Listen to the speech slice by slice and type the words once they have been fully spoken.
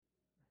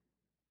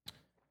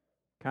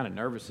Kind of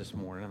nervous this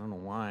morning. I don't know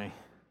why.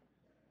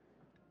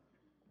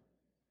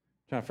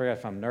 Trying to figure out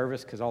if I'm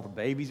nervous because all the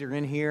babies are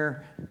in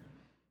here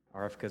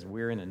or if because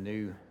we're in a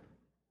new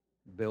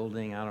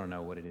building. I don't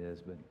know what it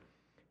is, but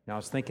I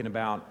was thinking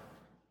about,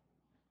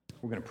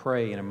 we're going to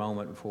pray in a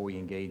moment before we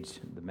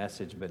engage the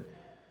message, but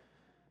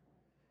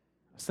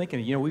I was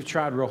thinking, we've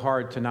tried real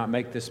hard to not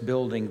make this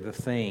building the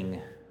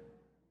thing.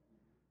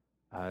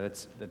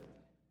 There's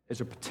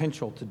a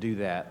potential to do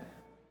that.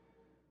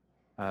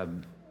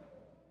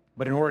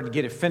 But in order to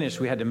get it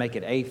finished, we had to make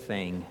it a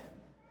thing.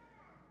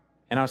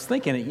 And I was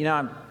thinking,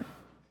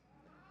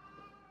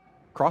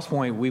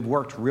 Crosspoint, we've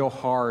worked real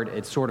hard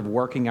at sort of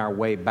working our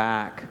way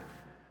back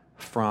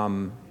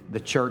from the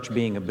church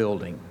being a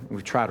building.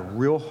 We've tried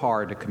real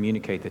hard to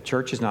communicate the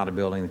church is not a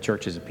building, the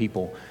church is a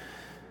people.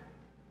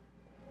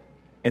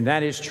 And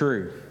that is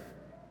true.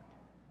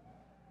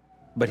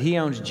 But he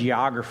owns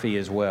geography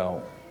as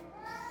well.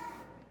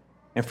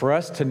 And for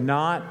us to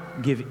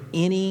not give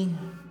any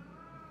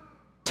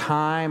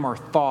time or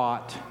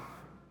thought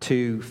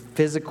to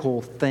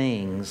physical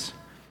things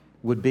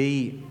would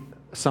be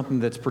something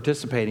that's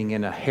participating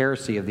in a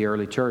heresy of the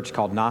early church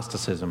called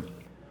Gnosticism,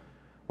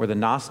 where the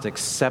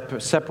Gnostics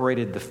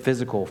separated the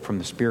physical from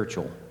the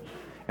spiritual.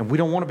 And we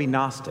don't want to be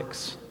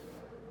Gnostics.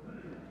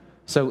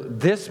 So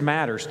this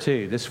matters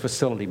too. This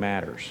facility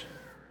matters.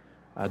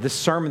 This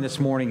sermon this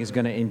morning is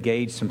going to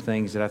engage some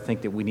things that I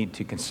think that we need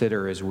to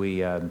consider as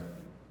we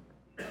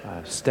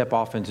step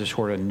off into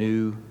sort of a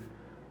new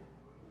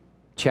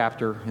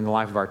chapter in the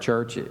life of our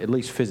church, at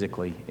least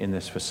physically in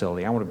this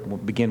facility. I want to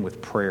begin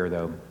with prayer,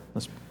 though.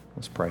 Let's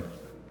pray.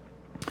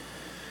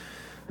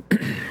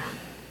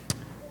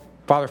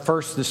 Father,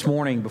 first this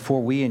morning,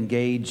 before we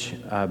engage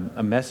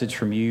a message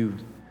from you,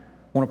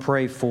 I want to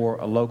pray for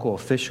a local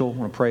official. I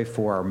want to pray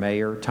for our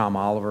mayor, Tom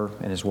Oliver,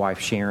 and his wife,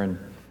 Sharon.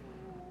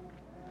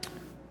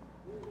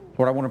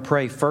 Lord, I want to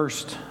pray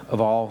first of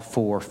all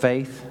for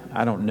Faith.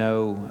 I don't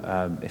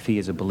know if he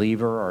is a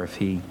believer or if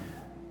he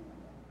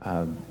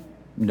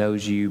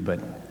knows you, but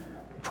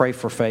pray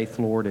for Faith,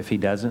 Lord, if he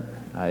doesn't.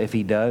 If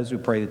he does, we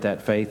pray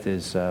that faith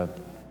is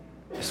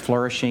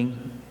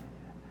flourishing.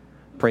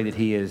 Pray that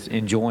he is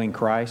enjoying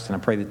Christ, and I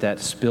pray that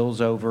spills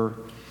over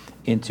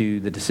into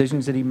the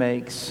decisions that he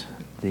makes,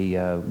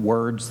 the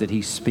words that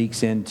he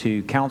speaks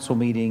into council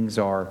meetings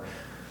or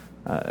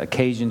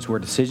occasions where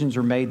decisions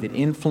are made that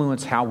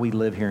influence how we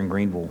live here in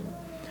Greenville.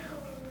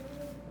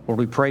 Lord,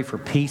 we pray for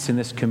peace in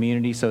this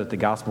community so that the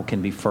gospel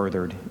can be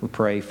furthered. We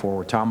pray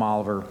for Tom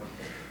Oliver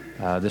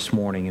this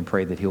morning and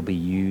pray that he'll be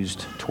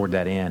used toward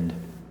that end.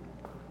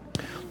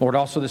 Lord,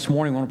 also this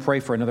morning I want to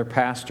pray for another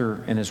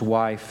pastor and his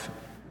wife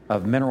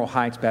of Mineral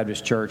Heights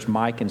Baptist Church,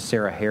 Mike and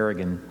Sarah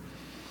Harrigan.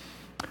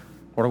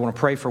 Lord, I want to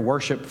pray for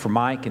worship for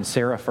Mike and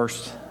Sarah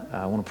first.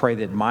 I want to pray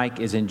that Mike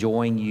is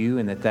enjoying you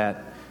and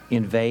that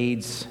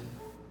invades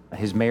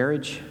his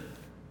marriage,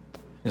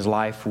 his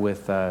life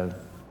with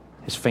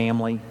his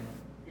family.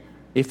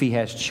 If he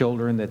has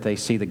children, that they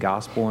see the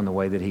gospel in the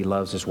way that he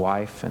loves his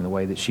wife and the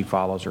way that she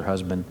follows her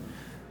husband.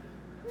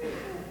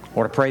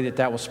 Lord, I pray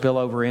that will spill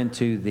over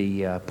into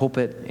the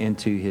pulpit,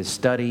 into his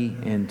study,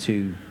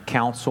 into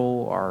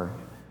counsel or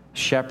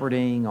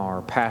shepherding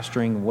or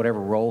pastoring, whatever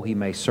role he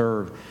may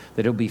serve, that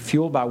it'll be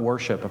fueled by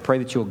worship. I pray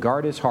that you'll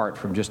guard his heart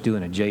from just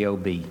doing a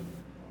job.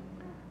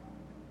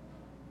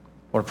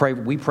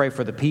 Lord, we pray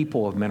for the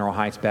people of Mineral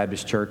Heights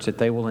Baptist Church that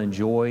they will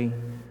enjoy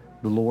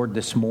the Lord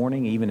this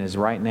morning, even as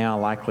right now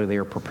likely they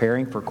are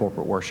preparing for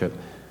corporate worship,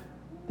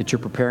 that you're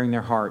preparing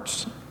their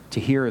hearts to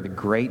hear the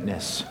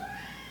greatness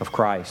of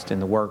Christ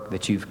and the work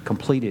that you've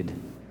completed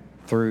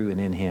through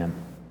and in him.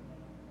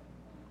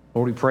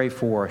 Lord, we pray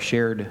for a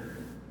shared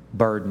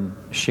burden,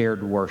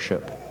 shared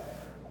worship,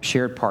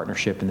 shared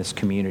partnership in this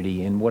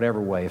community in whatever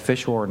way,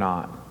 official or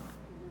not,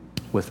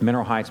 with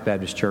Mineral Heights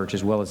Baptist Church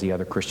as well as the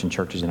other Christian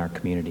churches in our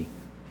community.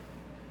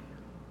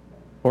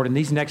 Lord, in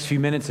these next few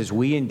minutes as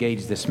we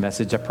engage this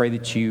message, I pray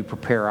that you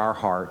prepare our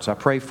hearts. I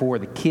pray for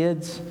the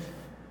kids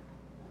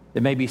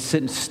that may be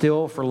sitting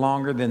still for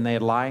longer than they'd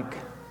like.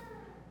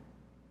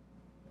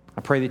 I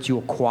pray that you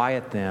will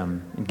quiet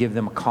them and give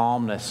them a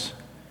calmness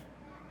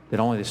that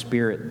only the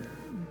Spirit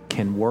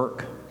can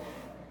work.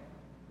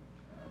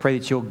 I pray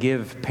that you'll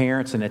give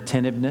parents an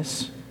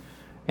attentiveness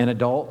and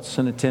adults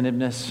an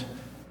attentiveness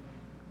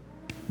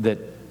that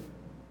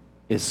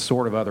is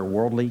sort of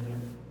otherworldly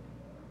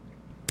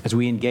as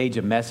we engage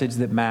a message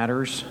that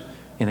matters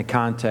in a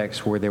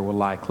context where there will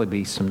likely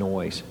be some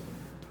noise.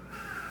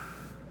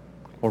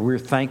 Lord, we're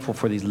thankful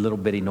for these little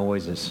bitty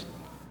noises.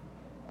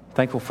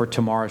 Thankful for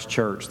tomorrow's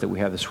church that we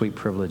have the sweet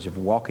privilege of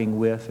walking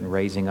with and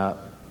raising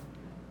up.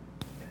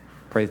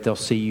 Pray that they'll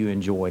see you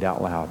enjoyed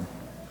out loud.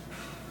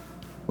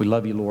 We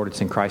love you, Lord.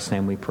 It's in Christ's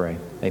name we pray.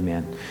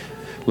 Amen.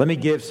 Let me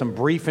give some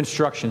brief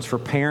instructions for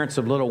parents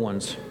of little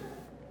ones.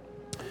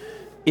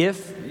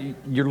 If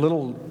your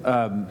little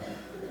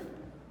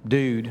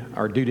dude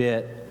or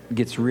dudette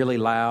gets really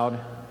loud,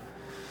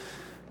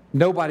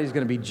 nobody's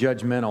going to be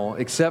judgmental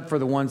except for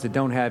the ones that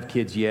don't have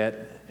kids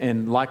yet.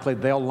 And likely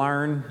they'll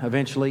learn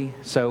eventually.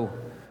 So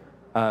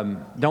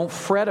don't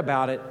fret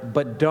about it,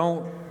 but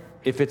don't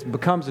if it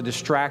becomes a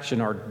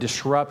distraction or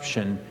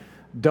disruption,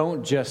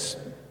 don't just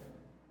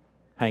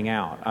hang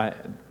out.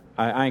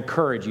 I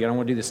encourage you. I don't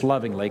want to do this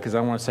lovingly because I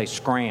don't want to say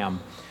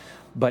scram.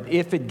 But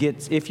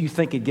if you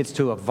think it gets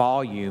to a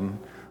volume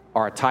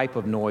or a type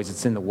of noise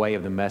that's in the way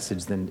of the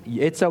message, then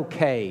it's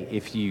okay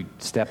if you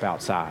step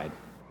outside.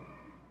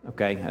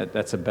 Okay?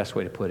 That's the best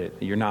way to put it.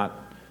 You're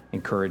not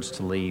encouraged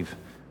to leave,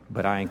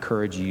 but I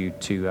encourage you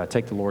to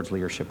take the Lord's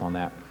leadership on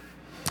that.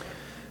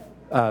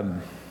 I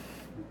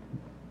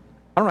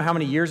don't know how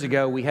many years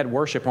ago we had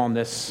worship on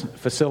this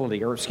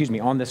facility,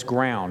 on this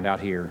ground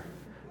out here.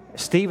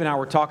 Steve and I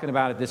were talking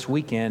about it this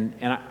weekend,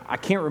 and I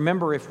can't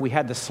remember if we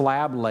had the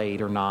slab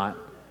laid or not.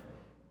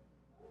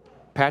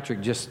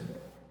 Patrick just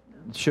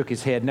shook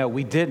his head. No,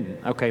 we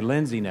didn't. Okay,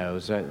 Lindsay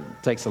knows. It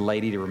takes a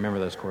lady to remember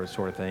those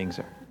sort of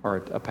things, or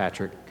a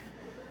Patrick.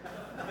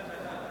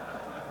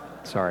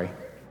 Sorry.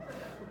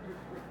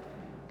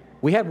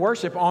 We had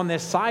worship on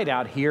this site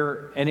out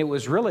here, and it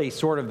was really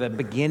sort of the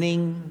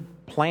beginning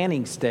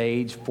planning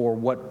stage for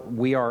what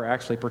we are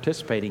actually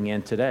participating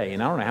in today.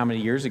 And I don't know how many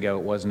years ago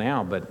it was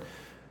now, but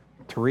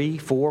 3,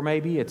 4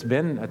 maybe. It's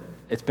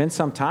been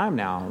some time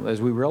now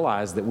as we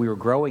realized that we were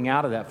growing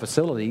out of that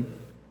facility,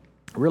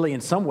 really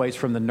in some ways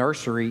from the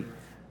nursery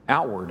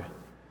outward,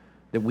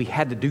 that we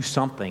had to do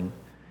something.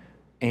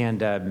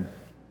 And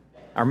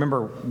I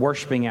remember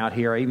worshiping out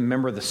here. I even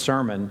remember the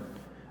sermon.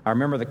 I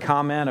remember the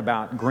comment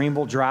about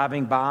Greenville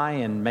driving by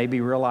and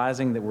maybe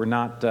realizing that we're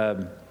not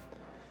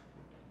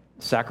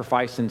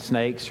sacrificing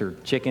snakes or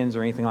chickens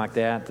or anything like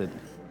that, that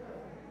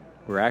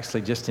we're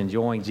actually just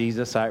enjoying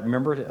Jesus. I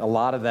remember a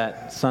lot of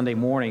that Sunday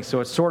morning.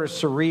 So it's sort of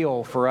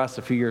surreal for us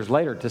a few years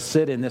later to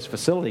sit in this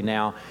facility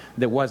now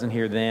that wasn't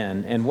here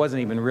then and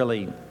wasn't even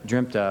really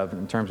dreamt of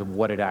in terms of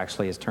what it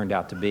actually has turned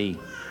out to be.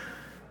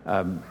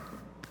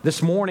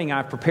 This morning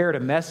I've prepared a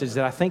message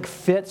that I think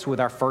fits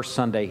with our first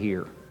Sunday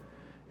here.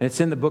 And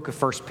it's in the book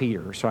of 1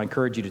 Peter, so I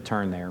encourage you to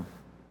turn there.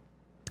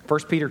 1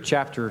 Peter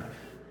chapter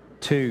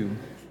 2.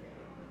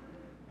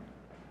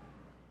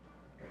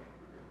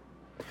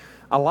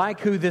 I like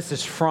who this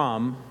is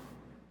from.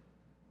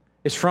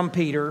 It's from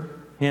Peter,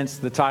 hence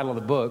the title of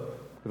the book,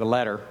 or the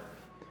letter.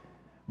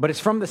 But it's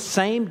from the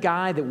same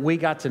guy that we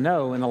got to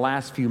know in the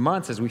last few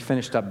months as we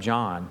finished up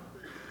John.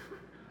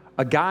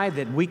 A guy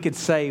that we could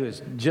say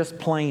was just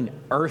plain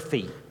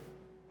earthy.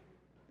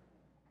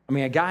 I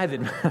mean, a guy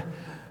that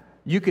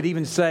you could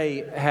even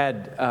say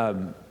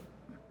had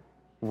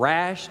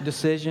rash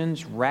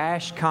decisions,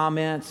 rash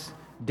comments,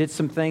 did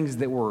some things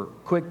that were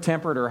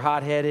quick-tempered or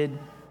hot-headed,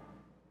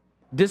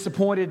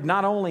 disappointed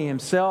not only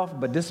himself,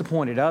 but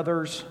disappointed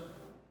others.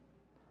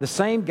 The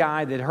same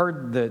guy that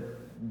heard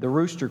the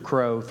rooster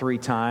crow 3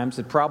 times,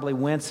 that probably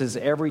winces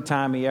every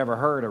time he ever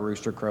heard a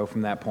rooster crow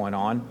from that point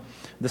on.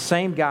 The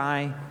same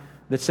guy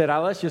that said,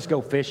 let's just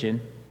go fishing.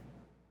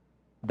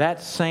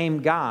 That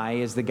same guy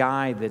is the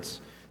guy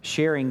that's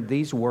sharing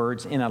these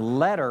words in a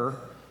letter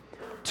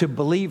to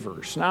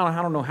believers. Now,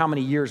 I don't know how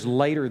many years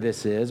later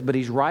this is, but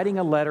he's writing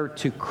a letter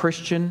to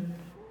Christian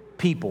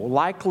people,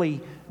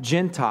 likely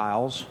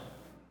Gentiles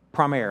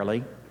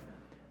primarily,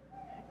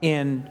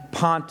 in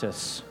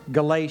Pontus,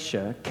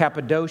 Galatia,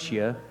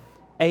 Cappadocia,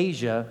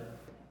 Asia,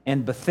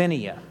 and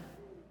Bithynia.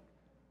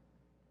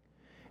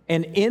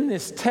 And in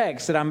this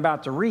text that I'm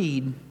about to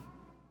read,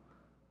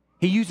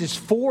 he uses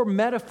 4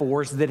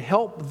 metaphors that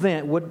help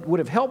them, would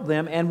have helped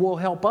them and will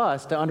help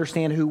us to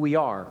understand who we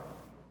are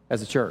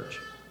as a church.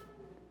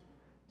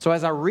 So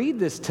as I read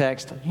this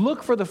text,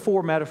 look for the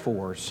 4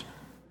 metaphors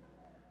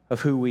of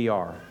who we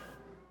are.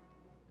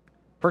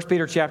 1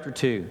 Peter chapter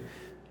 2.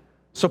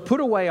 So put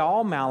away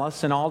all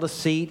malice and all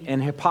deceit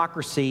and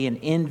hypocrisy and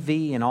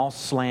envy and all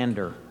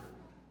slander.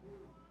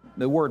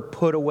 The word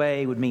put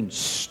away would mean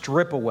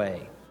strip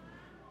away.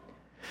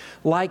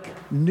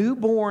 Like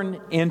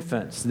newborn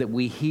infants that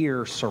we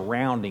hear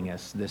surrounding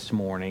us this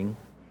morning,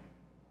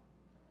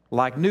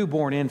 like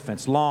newborn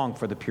infants long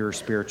for the pure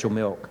spiritual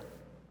milk,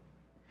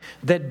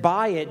 that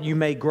by it you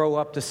may grow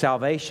up to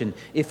salvation,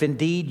 if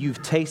indeed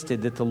you've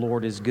tasted that the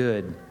Lord is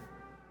good.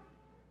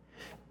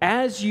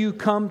 As you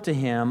come to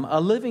him, a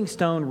living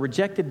stone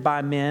rejected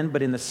by men,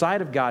 but in the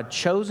sight of God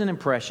chosen and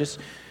precious,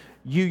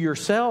 you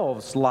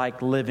yourselves,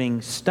 like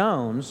living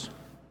stones,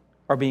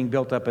 are being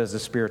built up as a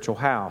spiritual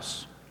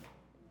house,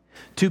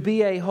 to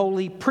be a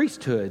holy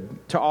priesthood,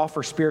 to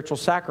offer spiritual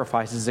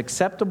sacrifices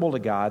acceptable to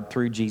God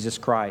through Jesus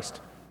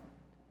Christ.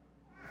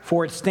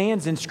 For it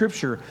stands in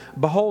Scripture,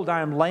 behold,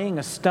 I am laying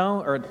a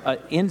stone, or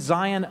in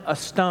Zion a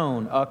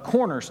stone, a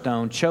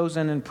cornerstone,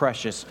 chosen and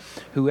precious.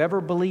 Whoever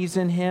believes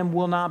in him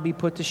will not be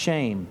put to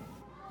shame.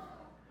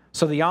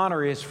 So the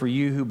honor is for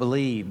you who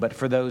believe, but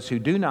for those who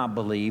do not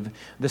believe,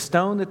 the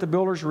stone that the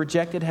builders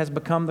rejected has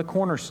become the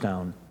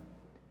cornerstone,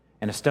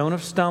 and a stone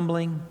of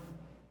stumbling,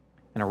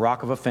 and a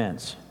rock of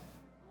offense.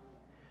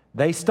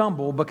 They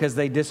stumble because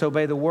they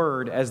disobey the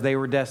word as they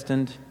were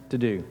destined to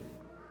do.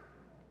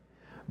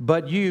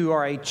 But you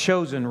are a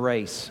chosen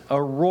race, a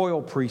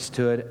royal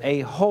priesthood,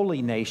 a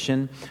holy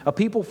nation, a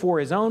people for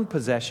his own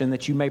possession,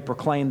 that you may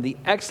proclaim the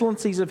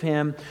excellencies of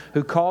him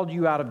who called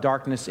you out of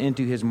darkness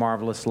into his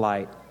marvelous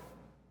light.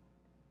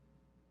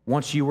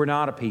 Once you were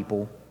not a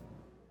people,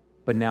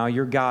 but now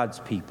you're God's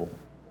people.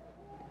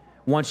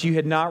 Once you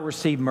had not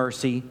received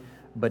mercy,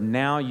 but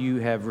now you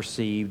have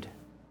received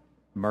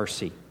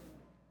mercy.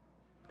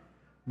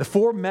 The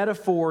four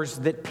metaphors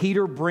that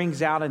Peter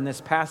brings out in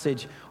this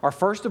passage are,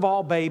 first of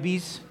all,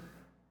 babies.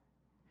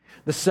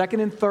 The second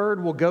and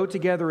third will go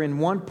together in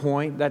one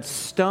point. That's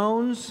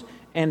stones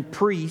and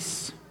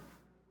priests.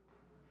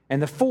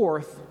 And the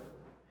fourth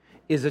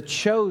is a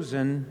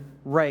chosen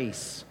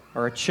race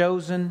or a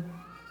chosen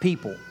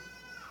people.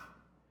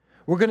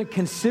 We're going to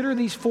consider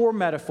these four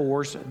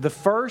metaphors. The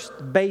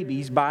first,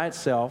 babies by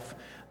itself.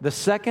 The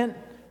second,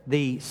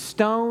 the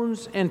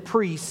stones and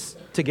priests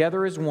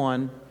together as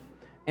one.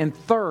 And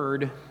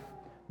third,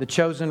 the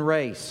chosen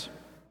race.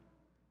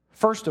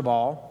 First of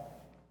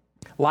all,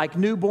 like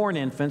newborn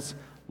infants,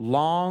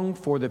 long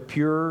for the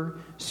pure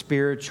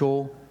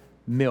spiritual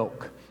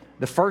milk.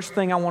 The first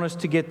thing I want us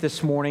to get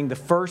this morning, the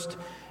first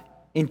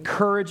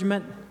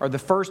encouragement or the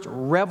first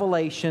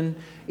revelation,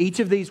 each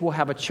of these will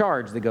have a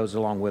charge that goes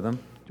along with them.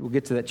 We'll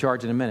get to that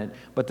charge in a minute.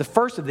 But the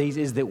first of these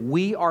is that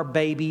we are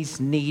babies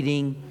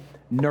needing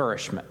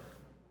nourishment.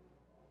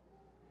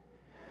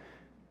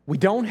 We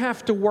don't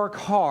have to work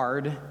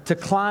hard to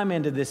climb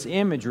into this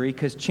imagery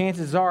because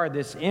chances are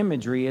this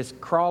imagery is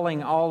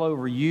crawling all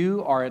over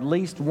you or at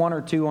least one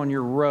or two on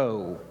your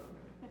row.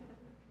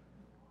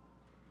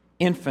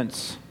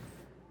 Infants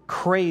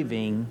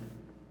craving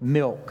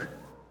milk.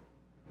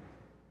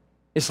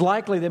 It's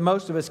likely that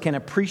most of us can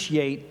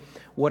appreciate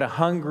what a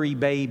hungry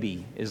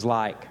baby is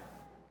like.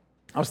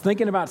 I was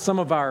thinking about some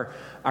of our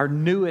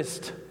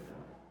newest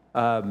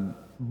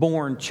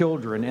born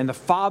children and the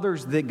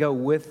fathers that go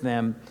with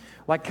them.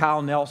 Like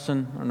Kyle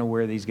Nelson, I don't know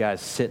where these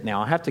guys sit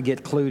now. I have to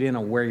get clued in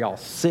on where y'all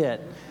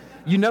sit.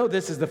 You know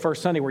this is the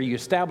first Sunday where you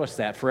establish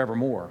that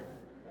forevermore.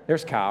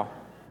 There's Kyle.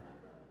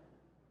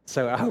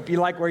 So I hope you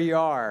like where you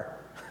are.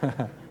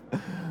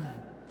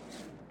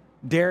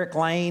 Derek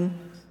Lane.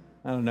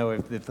 I don't know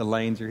if the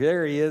Lanes are here.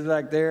 There he is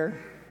back there.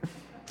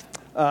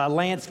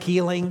 Lance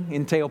Keeling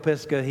in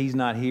Teopisca. He's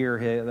not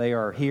here. They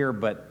are here,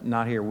 but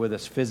not here with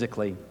us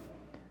physically.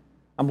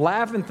 I'm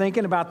laughing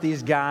thinking about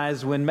these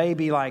guys when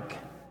maybe like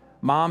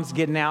mom's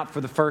getting out for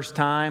the first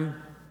time,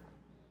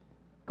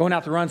 going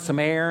out to run some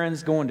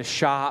errands, going to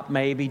shop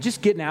maybe,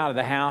 just getting out of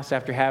the house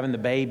after having the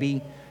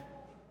baby.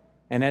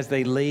 And as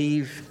they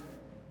leave,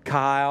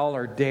 Kyle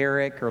or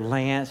Derek or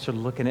Lance are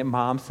looking at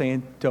mom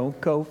saying, "Don't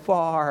go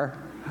far.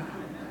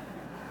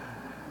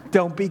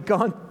 Don't be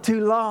gone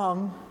too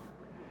long.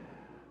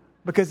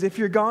 Because if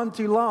you're gone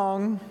too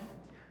long,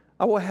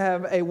 I will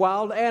have a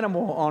wild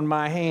animal on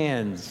my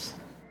hands."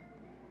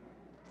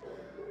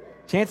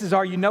 Chances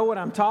are you know what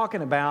I'm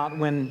talking about.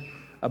 When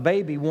a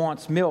baby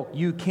wants milk,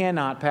 you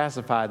cannot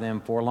pacify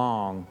them for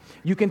long.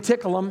 You can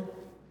tickle them.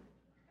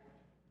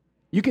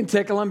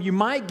 You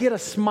might get a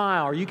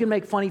smile, or you can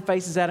make funny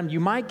faces at them. You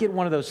might get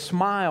one of those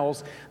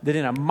smiles that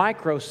in a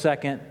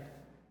microsecond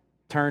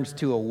turns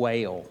to a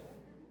wail.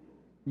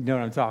 You know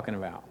what I'm talking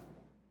about.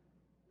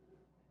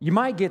 You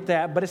might get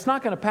that, but it's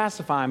not going to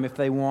pacify them if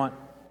they want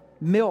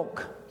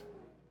milk.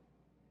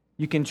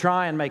 You can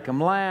try and make them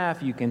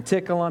laugh. You can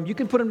tickle them. You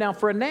can put them down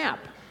for a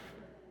nap.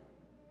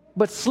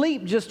 But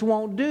sleep just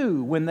won't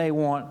do when they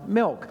want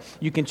milk.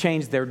 You can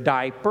change their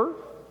diaper.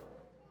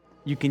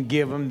 You can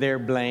give them their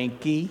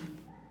blankie.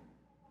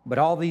 But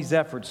all these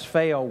efforts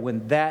fail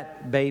when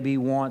that baby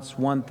wants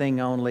one thing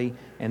only,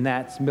 and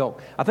that's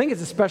milk. I think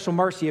it's a special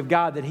mercy of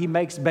God that He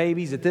makes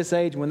babies at this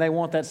age when they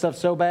want that stuff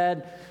so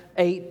bad,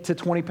 8 to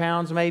 20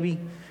 pounds maybe.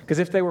 Because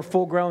if they were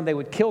full grown, they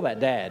would kill that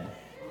dad.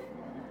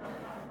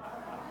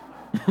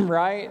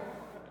 Right?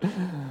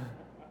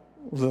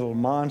 Little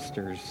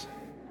monsters.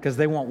 Because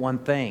they want one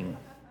thing.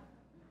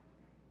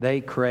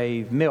 They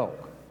crave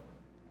milk.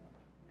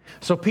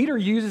 So Peter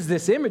uses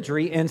this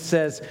imagery and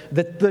says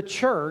that the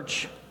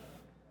church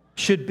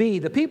should be,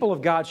 the people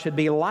of God should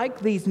be like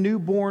these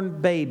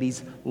newborn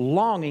babies,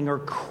 longing or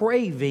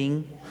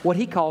craving what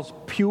he calls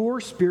pure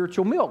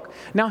spiritual milk.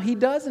 Now, he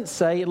doesn't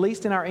say, at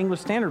least in our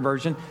English Standard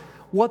Version,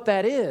 what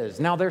that is.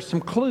 Now, there's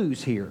some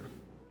clues here.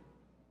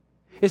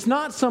 It's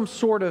not some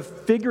sort of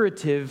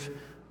figurative,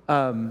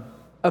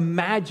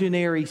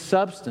 imaginary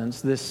substance,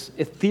 this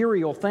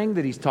ethereal thing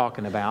that he's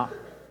talking about.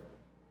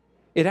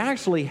 It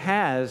actually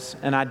has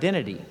an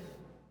identity.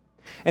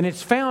 And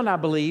it's found, I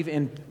believe,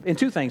 in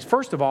two things.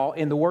 First of all,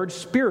 in the word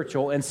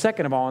spiritual, and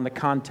second of all, in the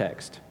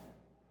context.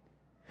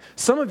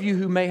 Some of you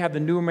who may have the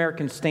New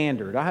American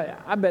Standard,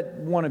 I bet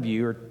one of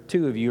you or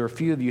two of you or a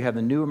few of you have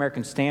the New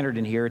American Standard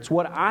in here. It's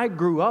what I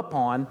grew up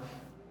on.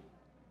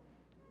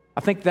 I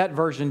think that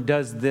version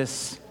does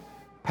this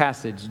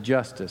passage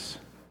justice.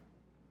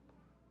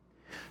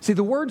 See,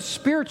 the word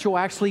spiritual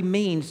actually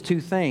means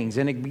two things,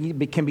 and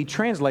it can be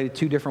translated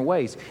two different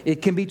ways.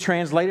 It can be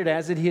translated,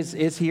 as it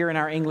is here in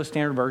our English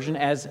Standard Version,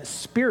 as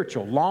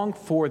spiritual, long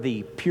for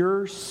the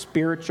pure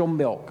spiritual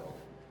milk.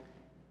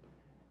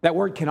 That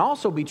word can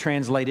also be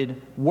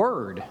translated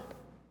word.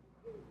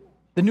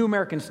 The New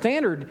American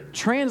Standard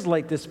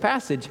translate this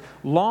passage,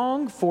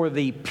 long for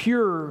the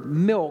pure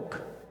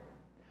milk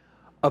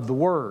of the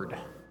word.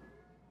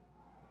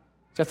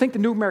 So I think the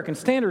New American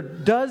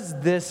Standard does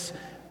this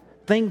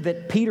thing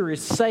that Peter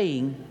is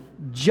saying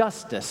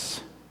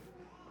justice.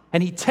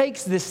 And he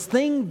takes this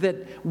thing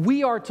that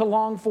we are to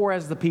long for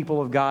as the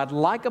people of God,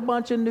 like a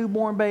bunch of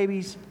newborn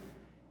babies,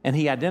 and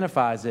he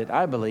identifies it,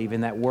 I believe,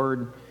 in that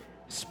word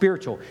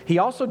spiritual. He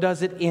also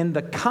does it in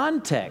the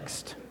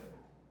context.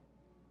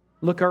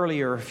 Look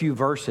earlier, a few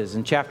verses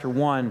in chapter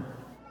 1,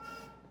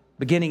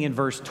 beginning in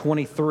verse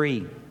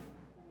 23.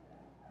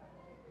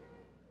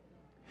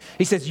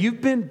 He says, "You've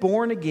been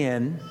born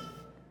again,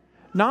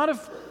 not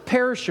of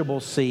perishable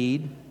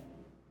seed,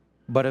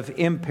 but of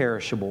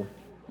imperishable,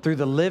 through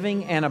the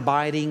living and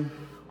abiding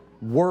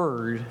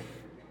Word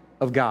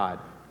of God."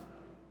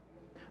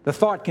 The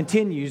thought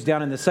continues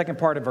down in the second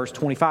part of verse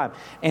 25.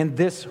 And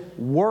this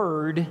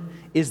Word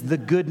is the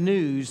good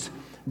news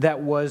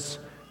that was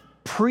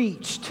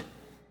preached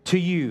to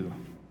you.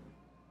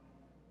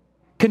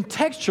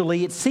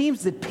 Contextually, it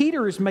seems that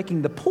Peter is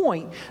making the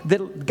point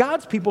that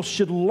God's people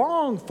should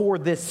long for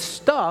this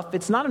stuff.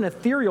 It's not an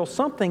ethereal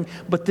something,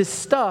 but this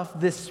stuff,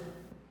 this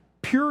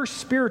pure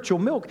spiritual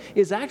milk,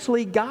 is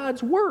actually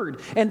God's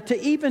Word. And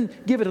to even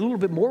give it a little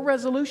bit more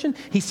resolution,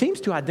 he seems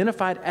to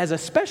identify it as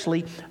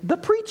especially the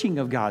preaching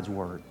of God's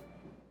Word.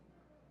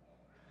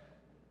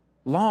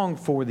 Long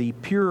for the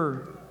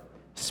pure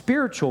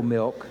spiritual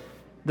milk,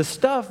 the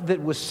stuff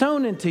that was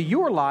sown into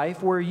your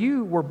life where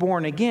you were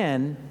born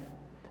again,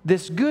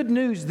 this good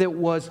news that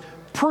was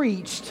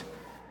preached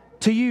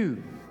to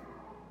you.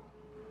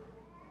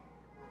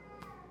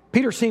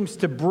 Peter seems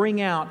to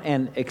bring out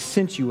and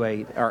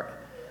accentuate or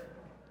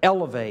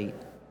elevate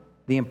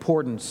the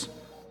importance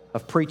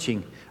of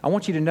preaching. I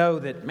want you to know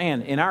that,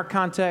 man, in our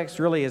context,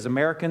 really as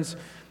Americans,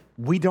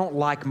 we don't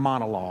like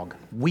monologue.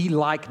 We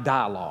like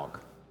dialogue.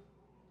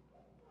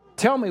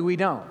 Tell me we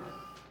don't.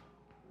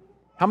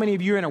 How many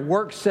of you are in a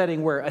work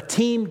setting where a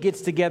team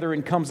gets together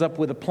and comes up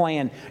with a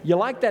plan? You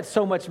like that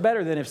so much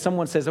better than if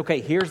someone says,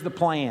 okay, here's the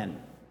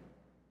plan.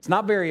 It's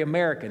not very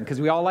American because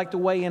we all like to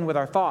weigh in with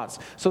our thoughts.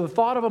 So the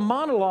thought of a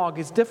monologue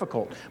is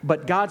difficult,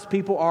 but God's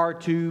people are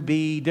to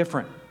be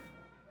different.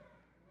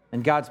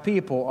 And God's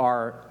people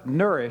are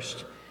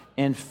nourished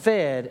and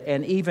fed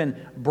and even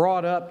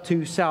brought up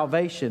to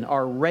salvation,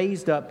 are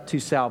raised up to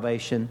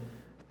salvation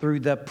through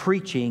the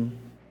preaching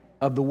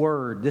of the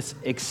Word. This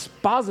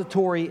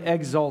expository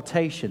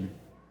exaltation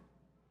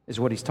is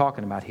what he's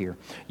talking about here.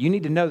 You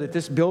need to know that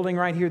this building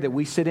right here that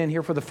we sit in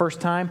here for the first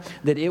time,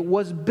 that it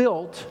was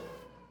built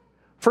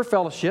for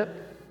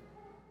fellowship.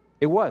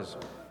 It was.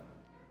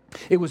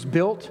 It was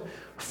built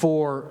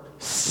for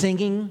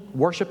singing,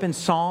 worship, and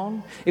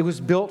song. It was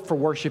built for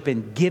worship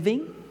and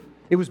giving.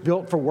 It was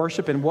built for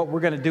worship and what we're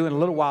going to do in a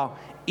little while,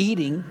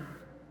 eating.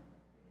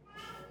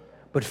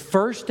 But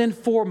first and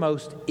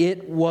foremost,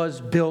 it was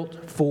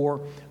built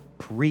for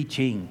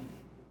preaching.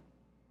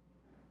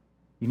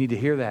 You need to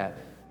hear that.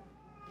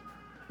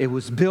 It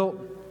was built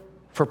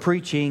for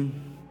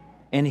preaching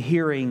and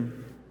hearing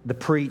the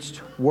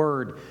preached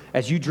word.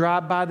 As you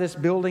drive by this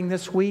building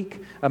this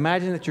week,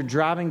 imagine that you're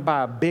driving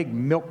by a big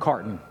milk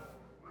carton.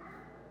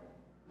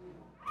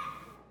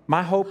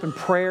 My hope and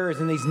prayer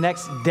is in these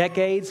next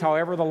decades,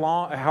 however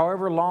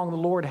long the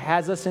Lord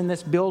has us in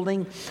this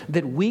building,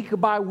 that week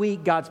by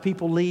week God's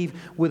people leave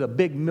with a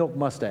big milk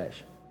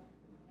mustache.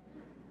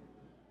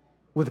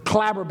 With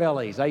clabber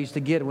bellies. I used to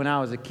get when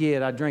I was a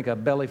kid, I'd drink a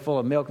belly full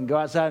of milk and go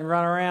outside and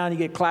run around. You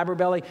get clabber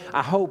belly.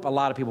 I hope a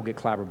lot of people get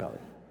clabber belly.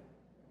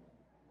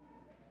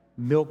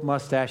 Milk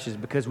mustaches,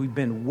 because we've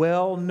been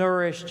well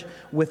nourished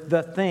with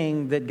the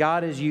thing that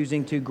God is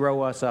using to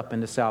grow us up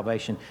into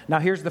salvation. Now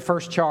here's the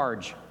first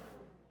charge.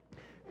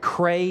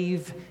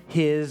 Crave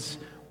His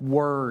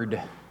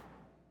Word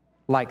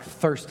like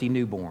thirsty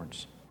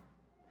newborns.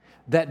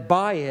 That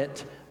by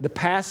it, the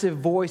passive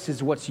voice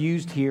is what's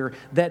used here,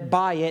 that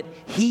by it,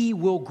 He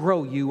will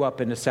grow you up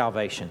into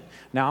salvation.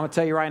 Now, I'm going to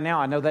tell you right now,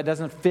 I know that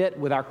doesn't fit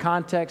with our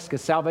context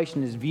because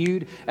salvation is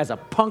viewed as a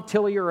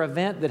punctiliar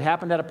event that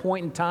happened at a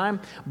point in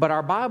time, but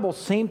our Bibles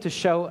seem to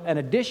show an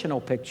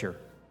additional picture.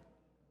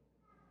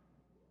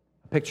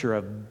 A picture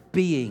of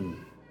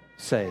being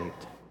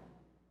saved.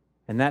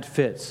 And that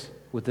fits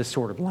with this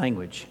sort of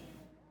language,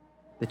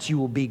 that you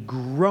will be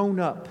grown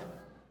up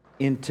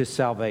into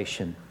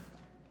salvation.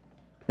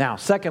 Now,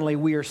 secondly,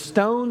 we are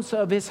stones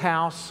of His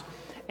house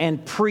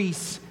and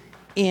priests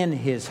in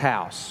His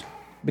house.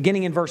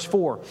 Beginning in verse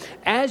 4,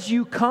 as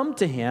you come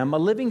to Him, a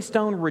living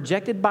stone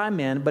rejected by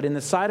men, but in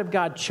the sight of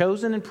God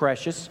chosen and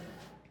precious,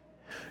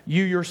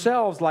 you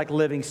yourselves, like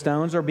living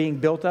stones, are being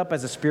built up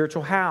as a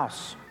spiritual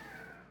house,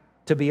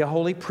 to be a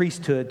holy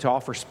priesthood, to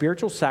offer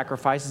spiritual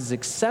sacrifices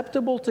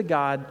acceptable to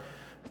God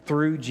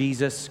through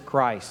Jesus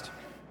Christ.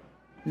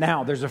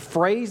 Now, there's a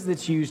phrase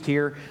that's used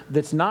here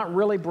that's not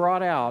really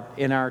brought out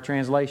in our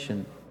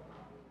translation.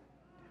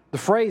 The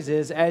phrase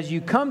is, as you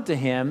come to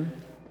Him.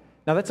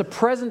 Now, that's a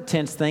present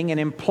tense thing and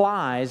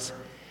implies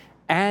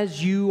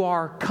as you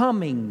are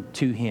coming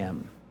to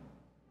Him.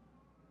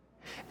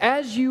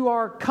 As you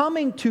are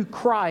coming to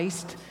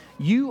Christ,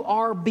 you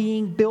are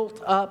being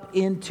built up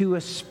into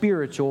a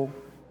spiritual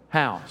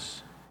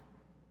house.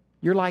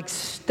 You're like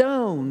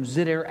stones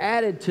that are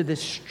added to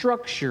this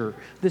structure,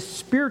 this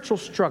spiritual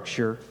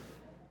structure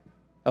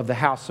of the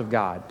house of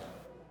God.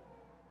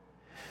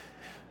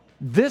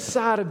 This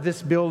side of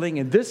this building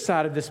and this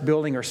side of this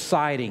building are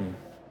siding,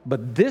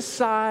 but this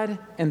side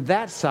and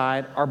that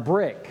side are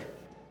brick.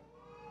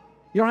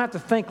 You don't have to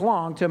think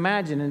long to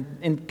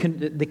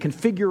imagine the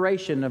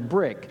configuration of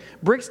brick.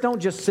 Bricks don't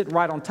just sit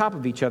right on top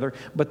of each other,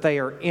 but they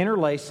are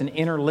interlaced and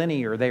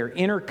interlinear. They are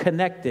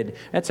interconnected.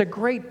 That's a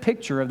great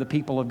picture of the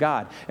people of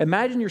God.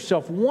 Imagine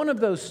yourself one of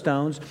those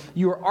stones.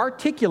 You are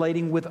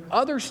articulating with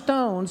other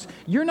stones.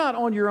 You're not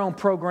on your own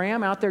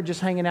program out there just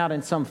hanging out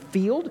in some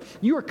field.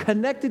 You are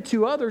connected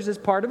to others as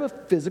part of a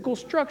physical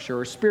structure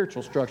or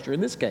spiritual structure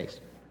in this case.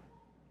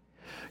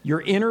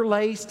 You're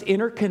interlaced,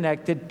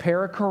 interconnected,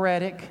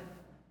 perichoretic,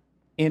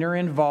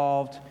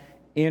 inter-involved,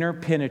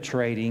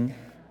 interpenetrating,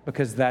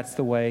 because that's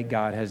the way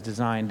God has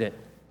designed it.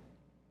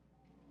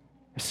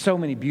 There's so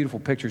many beautiful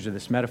pictures of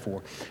this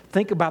metaphor.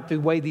 Think about the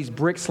way these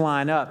bricks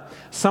line up.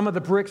 Some of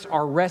the bricks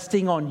are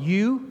resting on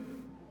you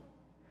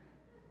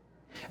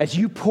as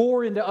you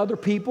pour into other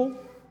people.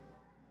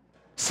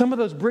 Some of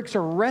those bricks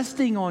are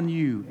resting on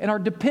you and are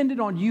dependent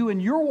on you in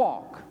your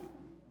walk.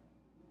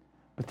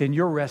 But then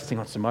you're resting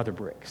on some other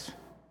bricks.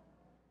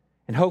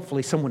 And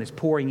hopefully someone is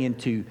pouring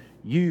into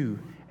you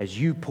as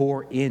you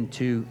pour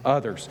into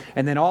others.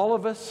 And then all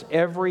of us,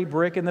 every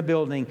brick in the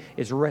building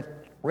is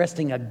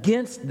resting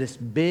against this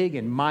big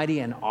and mighty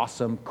and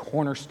awesome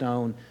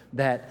cornerstone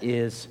that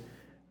is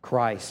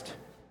Christ.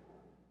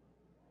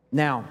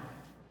 Now,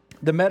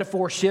 the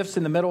metaphor shifts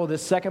in the middle of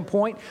this second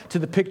point to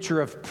the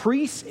picture of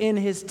priests in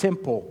his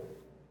temple.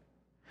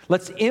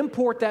 Let's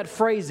import that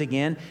phrase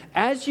again.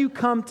 As you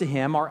come to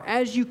him, or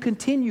as you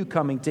continue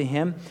coming to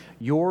him,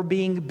 you're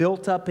being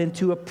built up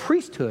into a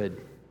priesthood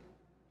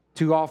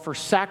to offer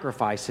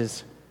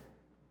sacrifices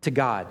to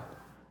God.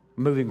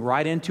 Moving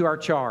right into our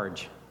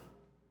charge.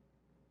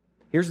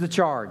 Here's the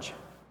charge.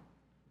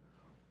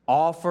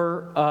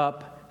 Offer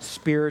up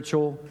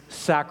spiritual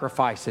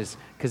sacrifices,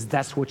 because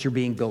that's what you're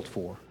being built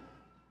for.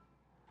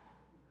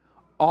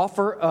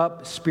 Offer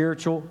up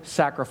spiritual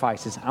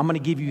sacrifices. I'm going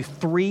to give you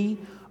 3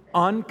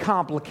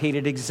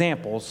 uncomplicated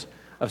examples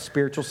of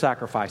spiritual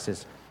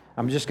sacrifices.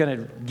 I'm just going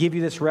to give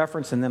you this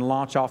reference and then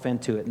launch off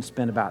into it and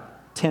spend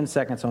about 10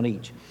 seconds on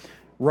each.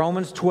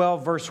 Romans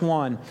 12, verse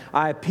 1,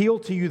 I appeal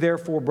to you,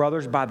 therefore,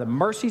 brothers, by the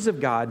mercies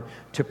of God,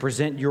 to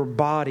present your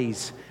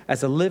bodies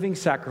as a living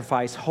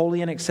sacrifice,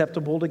 holy and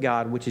acceptable to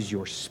God, which is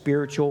your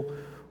spiritual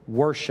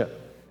worship.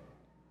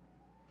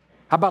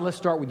 How about let's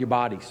start with your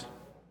bodies?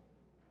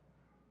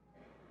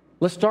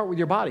 Let's start with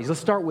your bodies.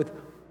 Let's start with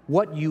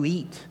what you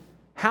eat,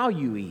 how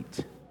you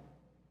eat.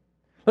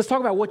 Let's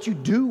talk about what you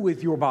do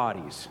with your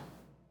bodies.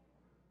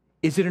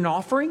 Is it an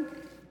offering?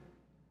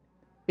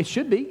 It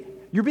should be.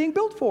 You're being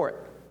built for it.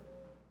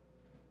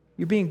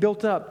 You're being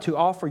built up to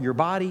offer your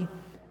body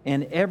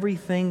and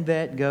everything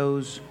that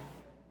goes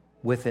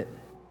with it.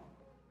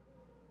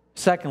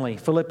 Secondly,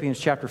 Philippians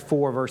chapter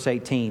 4, verse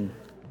 18.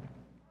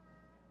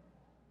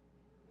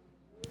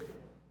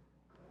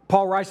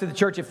 Paul writes to the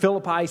church at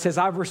Philippi, he says,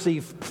 I've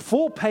received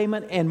full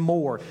payment and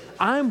more.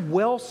 I'm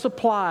well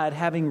supplied,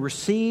 having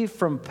received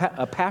from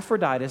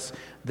Epaphroditus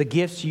the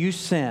gifts you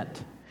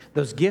sent.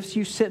 Those gifts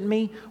you sent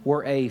me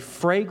were a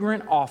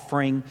fragrant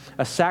offering,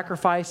 a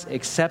sacrifice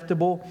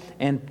acceptable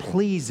and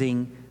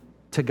pleasing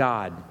to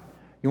God.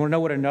 You want to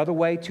know what another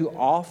way to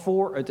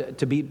offer,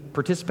 to be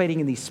participating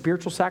in these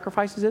spiritual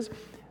sacrifices is?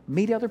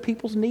 Meet other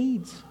people's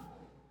needs.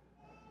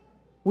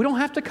 We don't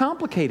have to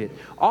complicate it.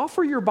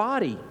 Offer your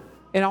body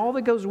and all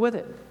that goes with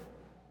it.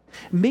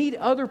 Meet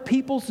other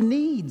people's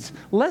needs.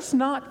 Let's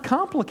not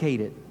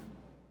complicate it.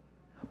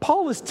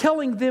 Paul is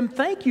telling them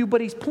thank you, but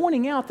he's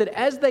pointing out that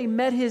as they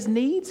met his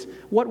needs,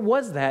 what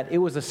was that? It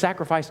was a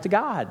sacrifice to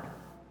God.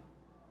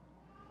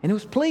 And it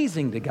was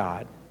pleasing to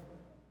God.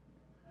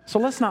 So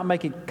let's not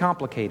make it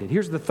complicated.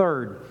 Here's the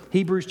third.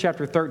 Hebrews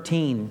chapter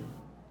 13,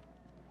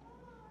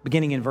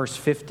 beginning in verse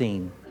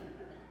 15.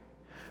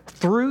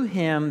 Through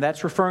him,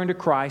 that's referring to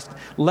Christ,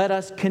 let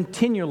us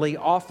continually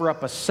offer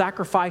up a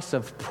sacrifice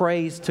of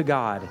praise to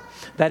God.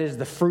 That is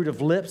the fruit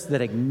of lips that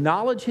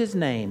acknowledge his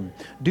name.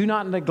 Do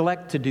not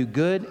neglect to do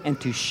good and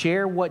to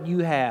share what you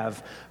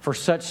have, for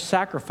such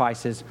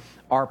sacrifices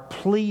are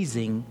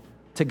pleasing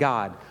to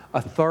God.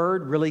 A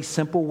third really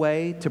simple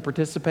way to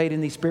participate in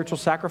these spiritual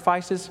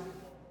sacrifices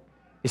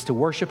is to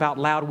worship out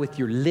loud with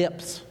your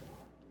lips.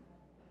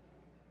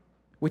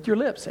 With your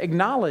lips.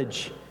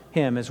 Acknowledge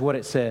him is what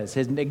it says.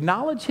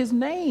 Acknowledge his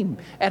name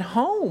at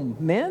home,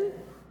 men.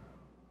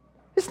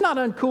 It's not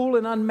uncool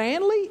and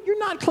unmanly. You're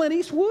not Clint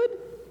Eastwood.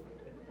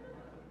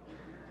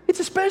 It's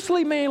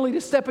especially manly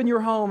to step in your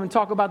home and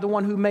talk about the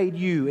one who made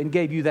you and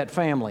gave you that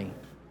family.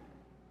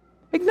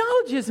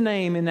 Acknowledge his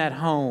name in that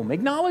home.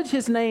 Acknowledge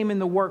his name in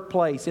the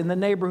workplace, in the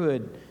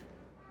neighborhood.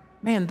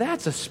 Man,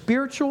 that's a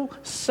spiritual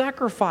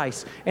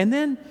sacrifice. And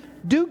then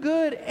do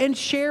good and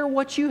share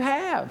what you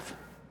have.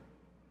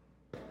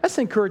 That's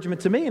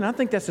encouragement to me, and I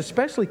think that's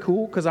especially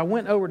cool because I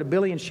went over to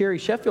Billy and Sherry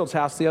Sheffield's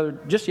house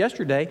just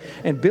yesterday,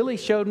 and Billy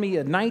showed me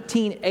a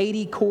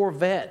 1980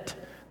 Corvette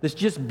that's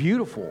just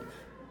beautiful.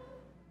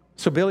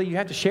 So, Billy, you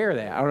have to share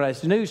that. I don't know,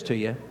 it's news to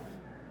you.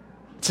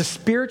 It's a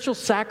spiritual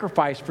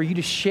sacrifice for you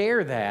to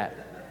share that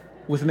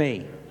with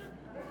me.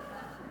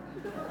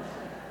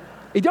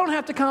 You don't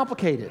have to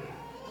complicate it.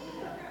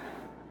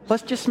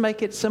 Let's just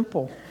make it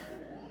simple.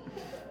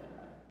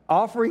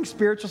 Offering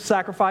spiritual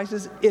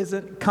sacrifices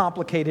isn't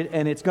complicated,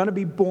 and it's going to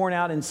be borne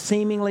out in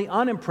seemingly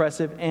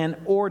unimpressive and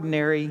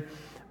ordinary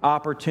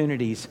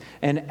opportunities.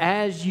 And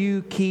as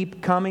you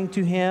keep coming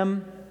to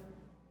Him,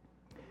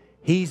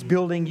 He's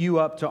building you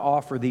up to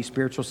offer these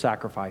spiritual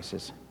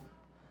sacrifices.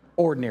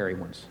 Ordinary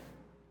ones,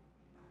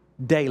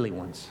 daily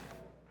ones,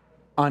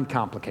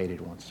 uncomplicated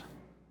ones.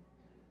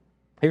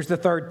 Here's the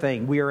third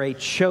thing. We are a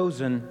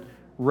chosen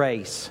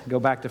race. Go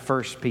back to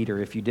 1 Peter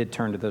if you did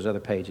turn to those other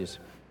pages.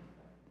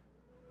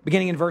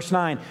 Beginning in verse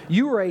 9,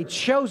 you are a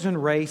chosen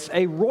race,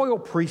 a royal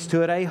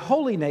priesthood, a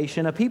holy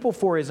nation, a people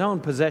for His own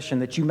possession,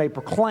 that you may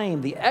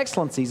proclaim the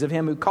excellencies of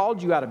Him who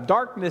called you out of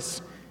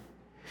darkness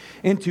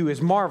into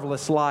His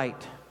marvelous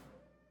light.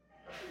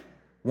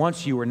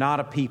 Once you were not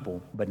a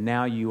people, but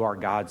now you are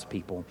God's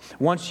people.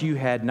 Once you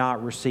had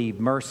not received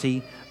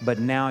mercy, but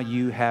now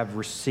you have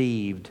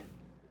received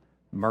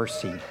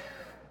mercy.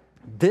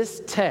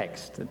 This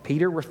text that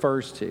Peter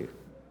refers to,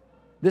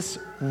 this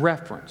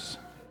reference,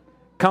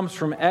 comes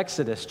from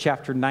Exodus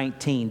chapter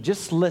 19.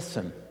 Just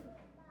listen.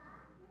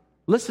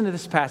 Listen to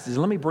this passage.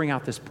 Let me bring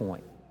out this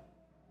point.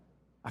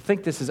 I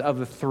think this is of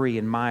the three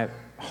in my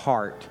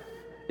heart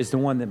is the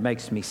one that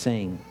makes me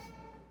sing.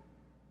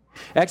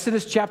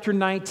 Exodus chapter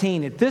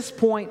 19. At this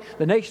point,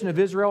 the nation of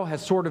Israel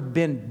has sort of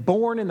been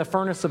born in the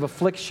furnace of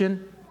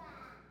affliction,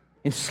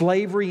 in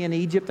slavery in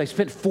Egypt. They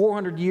spent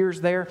 400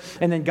 years there,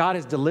 and then God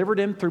has delivered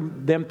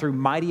them through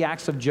mighty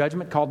acts of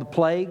judgment called the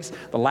plagues,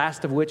 the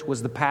last of which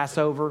was the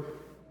Passover.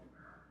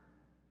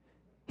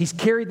 He's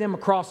carried them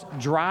across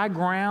dry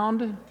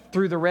ground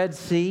through the Red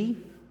Sea.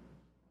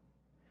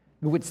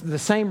 It's the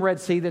same Red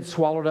Sea that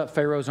swallowed up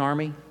Pharaoh's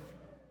army.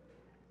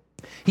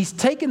 He's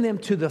taken them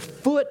to the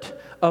foot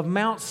of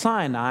Mount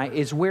Sinai,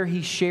 is where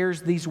He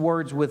shares these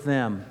words with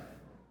them.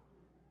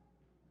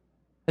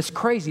 It's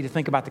crazy to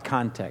think about the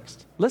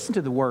context. Listen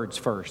to the words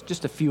first,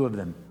 just a few of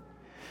them.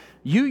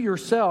 You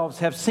yourselves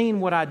have seen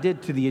what I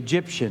did to the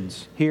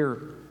Egyptians.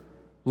 Here,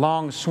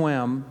 long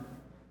swim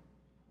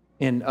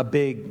in a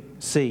big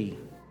sea.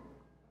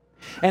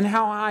 And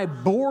how I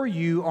bore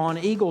you on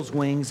eagle's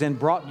wings and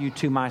brought you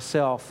to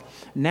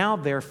myself. Now,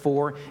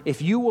 therefore,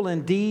 if you will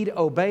indeed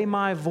obey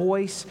my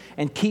voice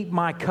and keep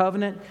my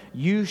covenant,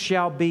 you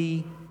shall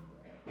be,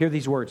 hear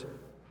these words,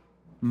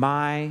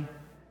 my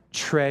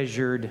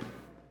treasured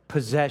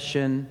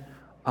possession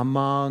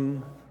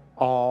among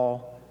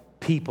all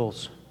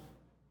peoples.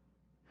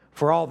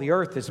 For all the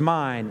earth is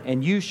mine,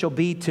 and you shall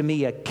be to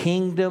me a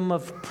kingdom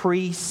of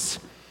priests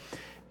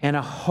and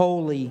a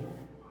holy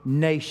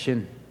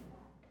nation.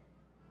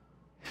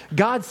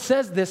 God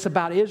says this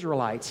about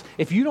Israelites.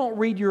 If you don't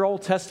read your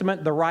Old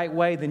Testament the right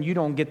way, then you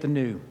don't get the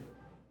New.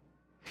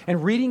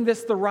 And reading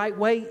this the right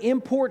way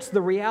imports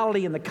the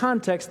reality and the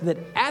context that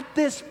at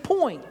this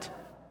point,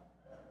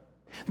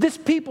 this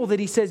people that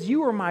He says,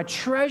 you are my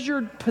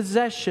treasured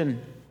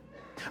possession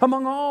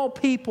among all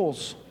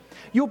peoples.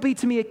 You'll be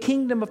to me a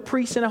kingdom of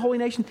priests and a holy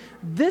nation.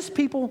 This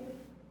people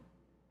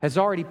has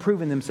already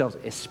proven themselves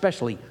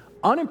especially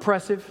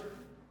unimpressive.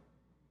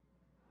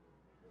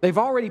 They've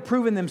already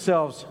proven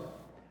themselves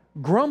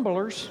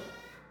grumblers.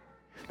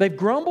 They've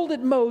grumbled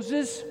at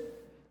Moses.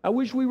 I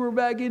wish we were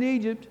back in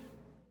Egypt.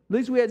 At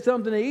least we had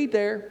something to eat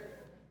there.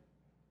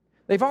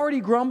 They've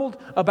already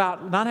grumbled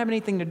about not having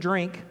anything to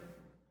drink.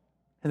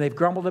 And they've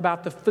grumbled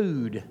about the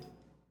food.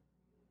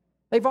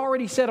 They've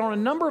already said on a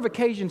number of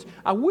occasions,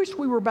 I wish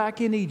we were back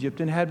in Egypt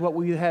and had what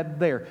we had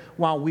there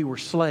while we were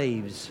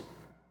slaves.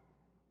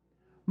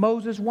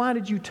 Moses, why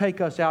did you take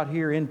us out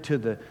here into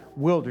the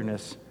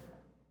wilderness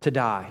to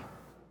die?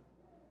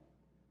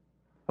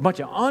 A bunch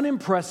of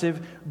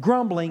unimpressive,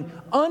 grumbling,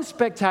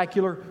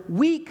 unspectacular,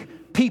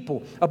 weak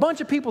people. A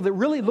bunch of people that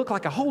really look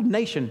like a whole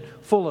nation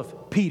full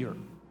of Peter.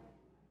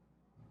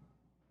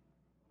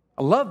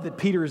 I love that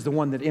Peter is the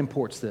one that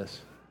imports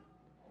this.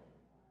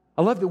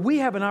 I love that we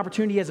have an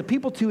opportunity as a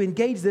people to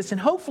engage this,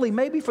 and hopefully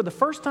maybe for the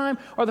first time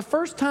or the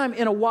first time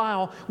in a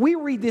while, we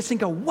read this and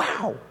go,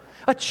 wow,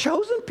 a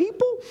chosen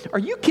people? Are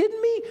you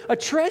kidding me? A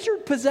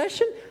treasured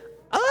possession?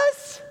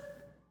 Us?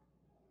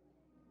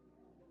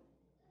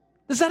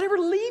 Does that ever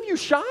leave you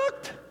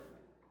shocked?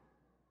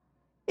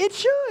 It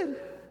should.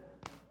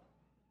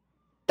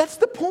 That's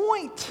the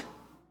point.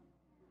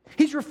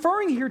 He's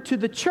referring here to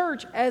the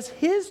church as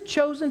His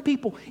chosen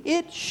people.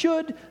 It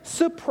should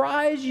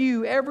surprise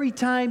you every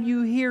time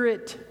you hear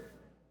it.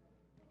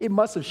 It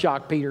must have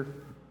shocked Peter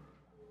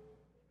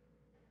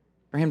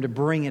for him to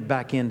bring it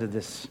back into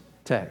this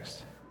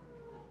text.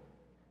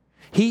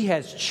 He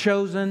has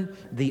chosen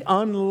the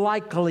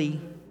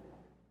unlikely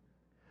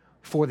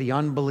for the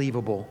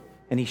unbelievable.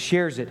 And he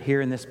shares it here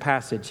in this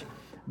passage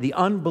the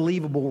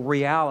unbelievable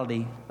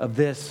reality of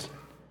this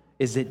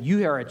is that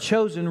you are a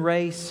chosen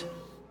race,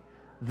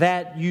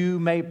 that you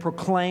may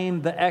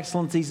proclaim the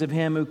excellencies of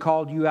Him who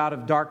called you out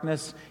of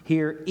darkness,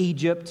 here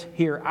Egypt,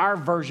 here our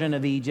version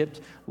of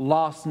Egypt,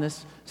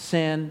 lostness,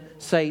 sin,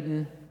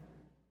 Satan,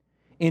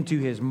 into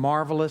His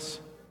marvelous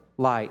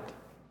light.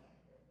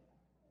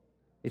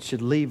 It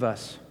should leave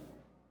us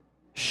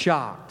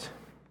shocked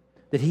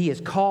that He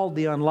has called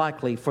the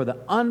unlikely for the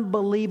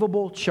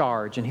unbelievable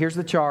charge, and here's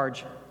the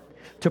charge,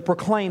 to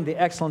proclaim the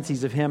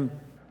excellencies of Him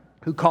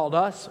who called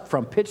us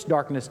from pitch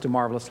darkness to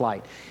marvelous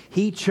light.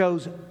 He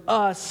chose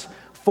us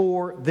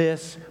for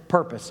this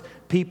purpose.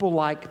 People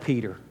like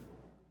Peter.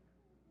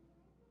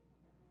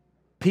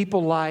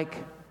 People like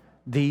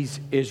these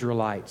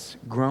Israelites,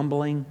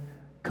 grumbling,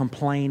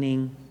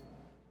 complaining.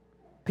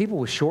 People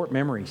with short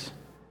memories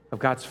of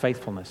God's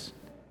faithfulness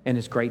and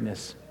His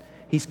greatness.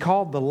 He's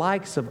called the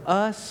likes of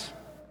us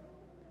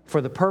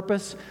for the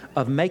purpose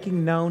of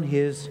making known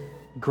His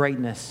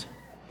greatness.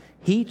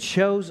 He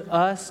chose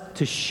us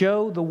to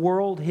show the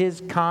world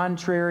His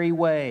contrary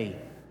way.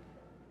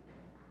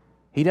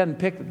 He doesn't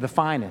pick the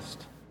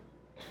finest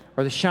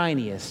or the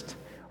shiniest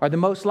or the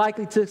most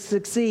likely to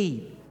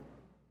succeed.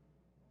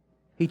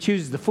 He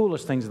chooses the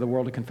foolish things of the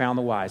world to confound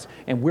the wise,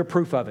 and we're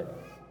proof of it.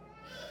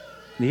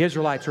 The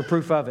Israelites are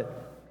proof of it.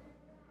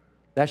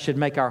 That should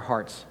make our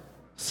hearts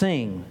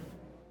sing.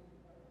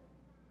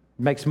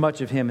 It makes much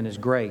of Him and His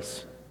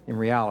grace in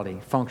reality,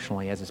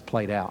 functionally, as it's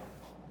played out.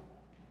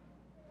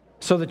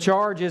 So the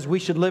charge is we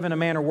should live in a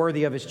manner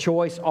worthy of His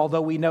choice,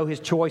 although we know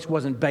His choice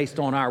wasn't based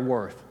on our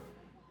worth.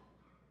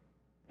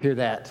 Hear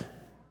that.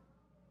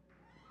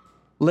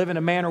 Live in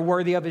a manner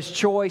worthy of His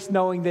choice,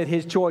 knowing that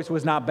His choice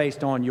was not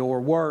based on your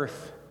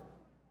worth.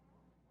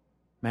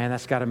 Man,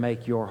 that's got to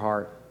make your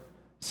heart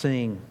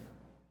sing.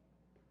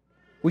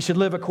 We should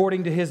live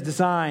according to His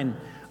design,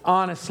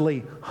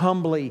 honestly,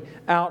 humbly,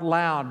 out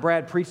loud.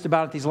 Brad preached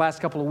about it these last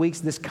couple of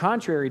weeks, this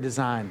contrary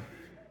design.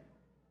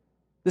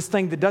 This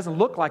thing that doesn't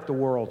look like the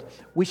world.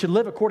 We should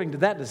live according to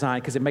that design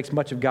because it makes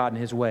much of God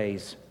and His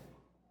ways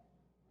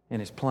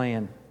and His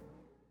plan.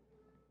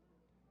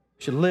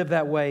 We should live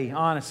that way,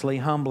 honestly,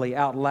 humbly,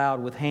 out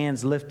loud, with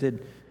hands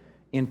lifted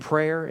in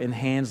prayer and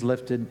hands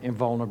lifted in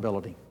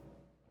vulnerability.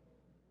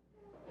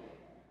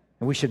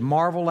 And we should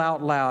marvel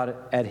out loud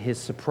at His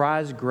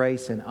surprise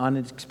grace and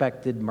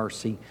unexpected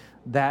mercy.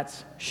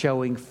 That's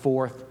showing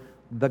forth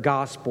the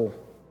gospel.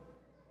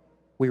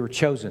 We were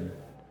chosen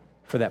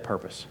for that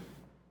purpose.